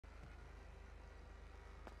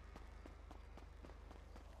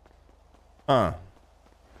Huh.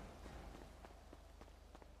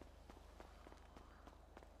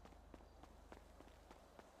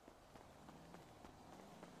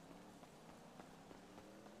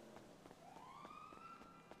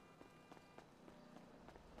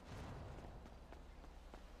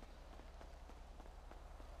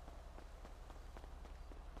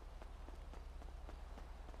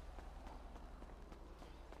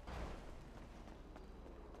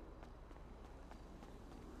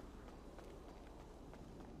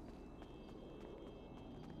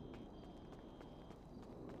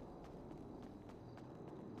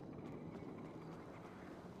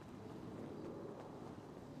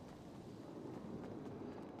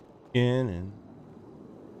 In and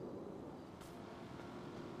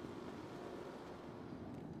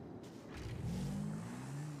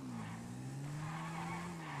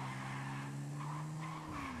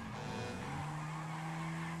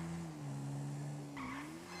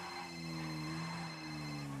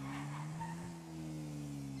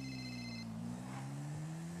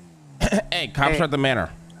hey, cops Hey. are at the manor.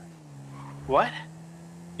 What?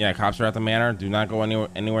 Yeah, cops are at the manor. Do not go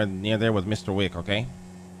anywhere near there with Mr. Wick, okay?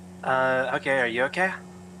 Okay, are you okay?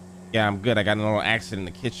 Yeah, I'm good. I got in a little accident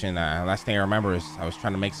in the kitchen. Last thing I remember is I was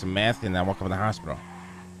trying to make some meth and I woke up in the hospital.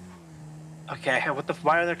 Okay,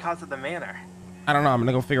 why are there cops at the manor? I don't know. I'm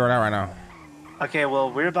gonna go figure it out right now. Okay,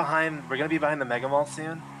 well, we're gonna be behind the Mega Mall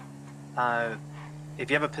soon. Uh, if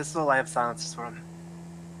you have a pistol, I have silencers for him.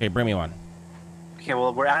 Okay, bring me one. Okay,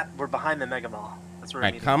 well, we're behind the Mega Mall. That's where All we're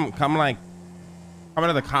right, meeting. come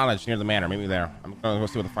into the college near the manor. Meet me there. I'm gonna go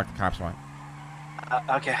see what the fuck the cops want.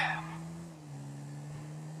 Okay.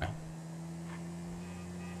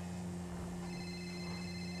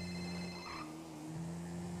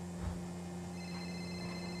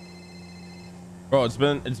 Bro, it's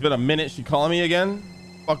been a minute. She calling me again?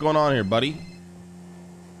 What going on here, buddy?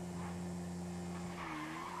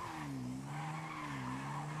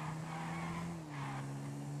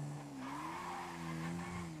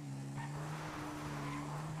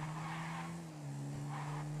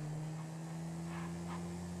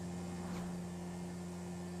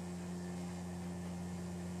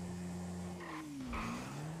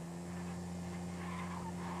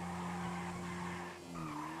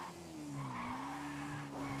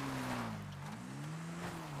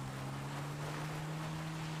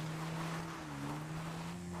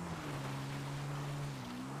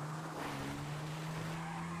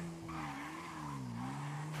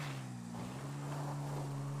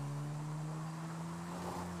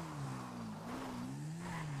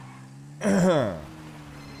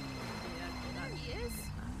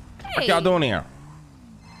 What y'all doing here?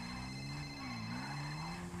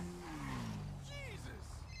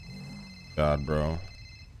 God, bro. All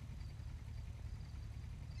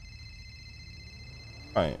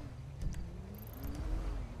right.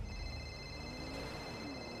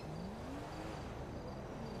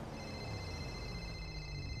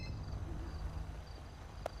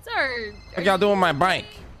 Sir, What y'all doing with my bike?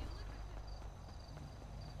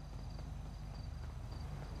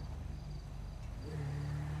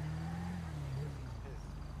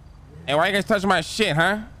 Hey, why you guys touching my shit,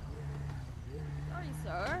 huh? Sorry,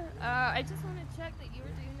 sir. I just want to check that you were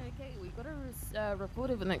doing okay. We got a report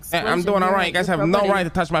of an explosion. Hey, I'm doing all here right. at You guys your have no property. right to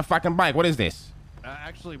touch my fucking bike. What is this?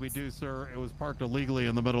 Actually, we do, sir. It was parked illegally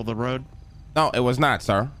in the middle of the road. No, it was not,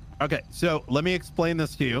 sir. Okay, so let me explain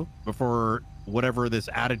this to you before whatever this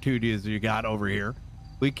attitude is you got over here.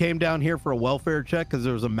 We came down here for a welfare check because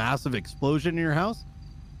there was a massive explosion in your house.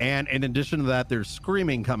 And in addition to that, there's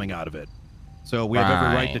screaming coming out of it. So we have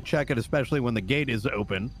every right to check it, especially when the gate is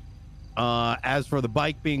open. As for the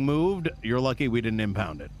bike being moved, you're lucky we didn't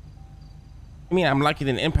impound it. I mean, I'm lucky it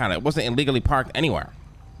didn't impound it. It wasn't illegally parked anywhere.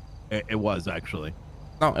 It was, actually.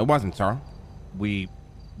 No, it wasn't, sir. We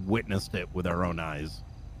witnessed it with our own eyes.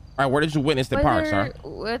 All right, where did you witness the park, sir?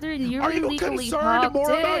 Whether you Are you illegally concerned parked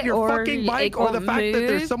more about it your or fucking bike it or the got fact that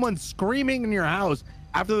there's moved? someone screaming in your house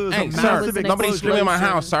after there was Hey, a sir, massive explosion? nobody's screaming in my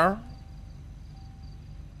house, sir.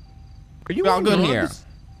 Are you We all on good drugs? here?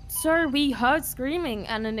 Sir, we heard screaming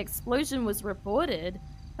and an explosion was reported.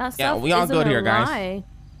 That Yeah, stuff we all isn't good a here, guys. lie.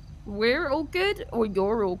 We're all good or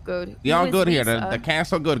you're all good? We Who all is good we, here. sir? The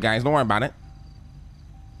cast's all good, guys. Don't worry about it.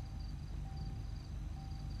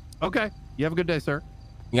 Okay. You have a good day, sir.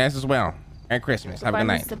 You guys as well. Merry Christmas. Have a Bye, good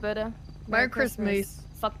night. Mr. Buddha. Merry Christmas.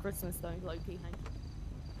 Fuck Christmas though, Loki. Thank you.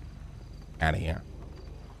 Out of here.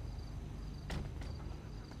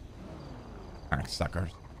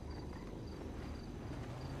 Suckers.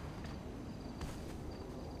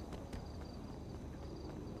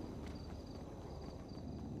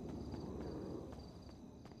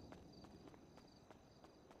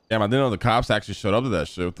 Damn, I didn't know the cops actually showed up to that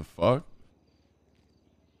shit. What the fuck?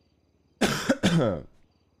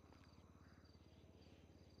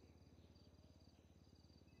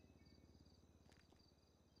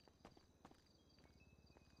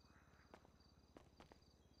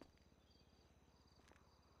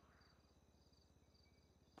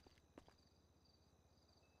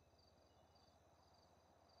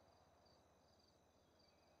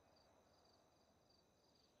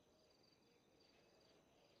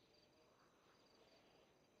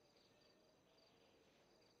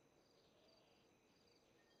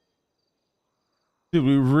 Dude,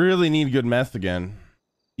 we really need good meth again.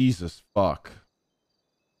 Jesus fuck.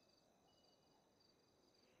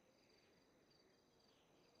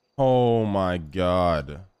 Oh my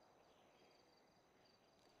god.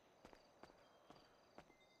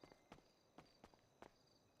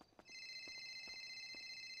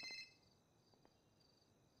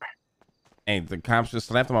 Hey, the cops just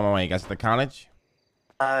left. I'm on my way. You guys at the college?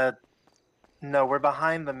 No, we're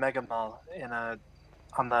behind the Mega Mall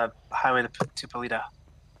on the highway to Polito.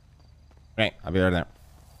 Okay, I'll be right there.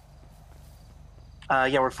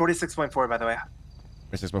 Yeah, we're 46.4 by the way.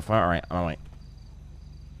 Is this before? All right, I'm on my way.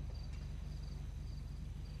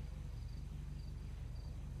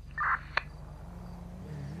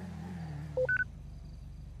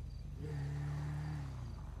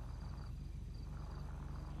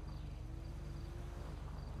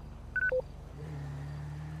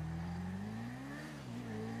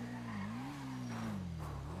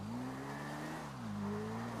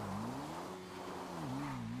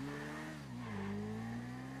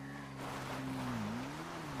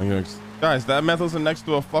 Guys, that meth was next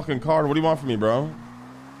to a fucking car. What do you want from me, bro?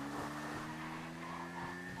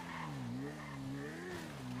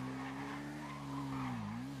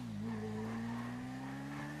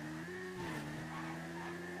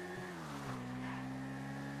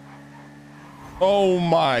 Oh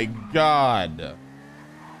my god.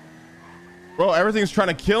 Bro, everything's trying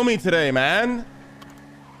to kill me today, man.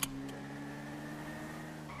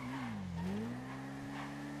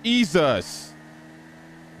 Jesus.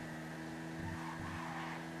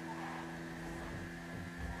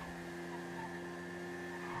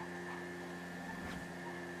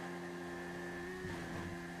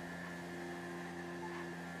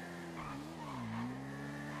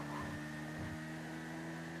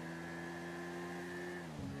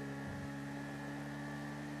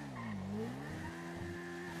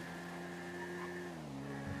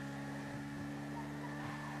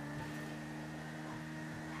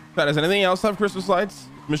 Does anything else have Christmas lights?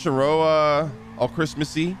 Mission Row, all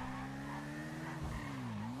Christmassy.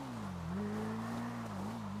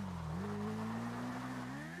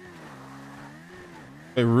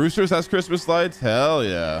 Wait, Roosters has Christmas lights? Hell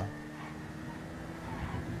yeah.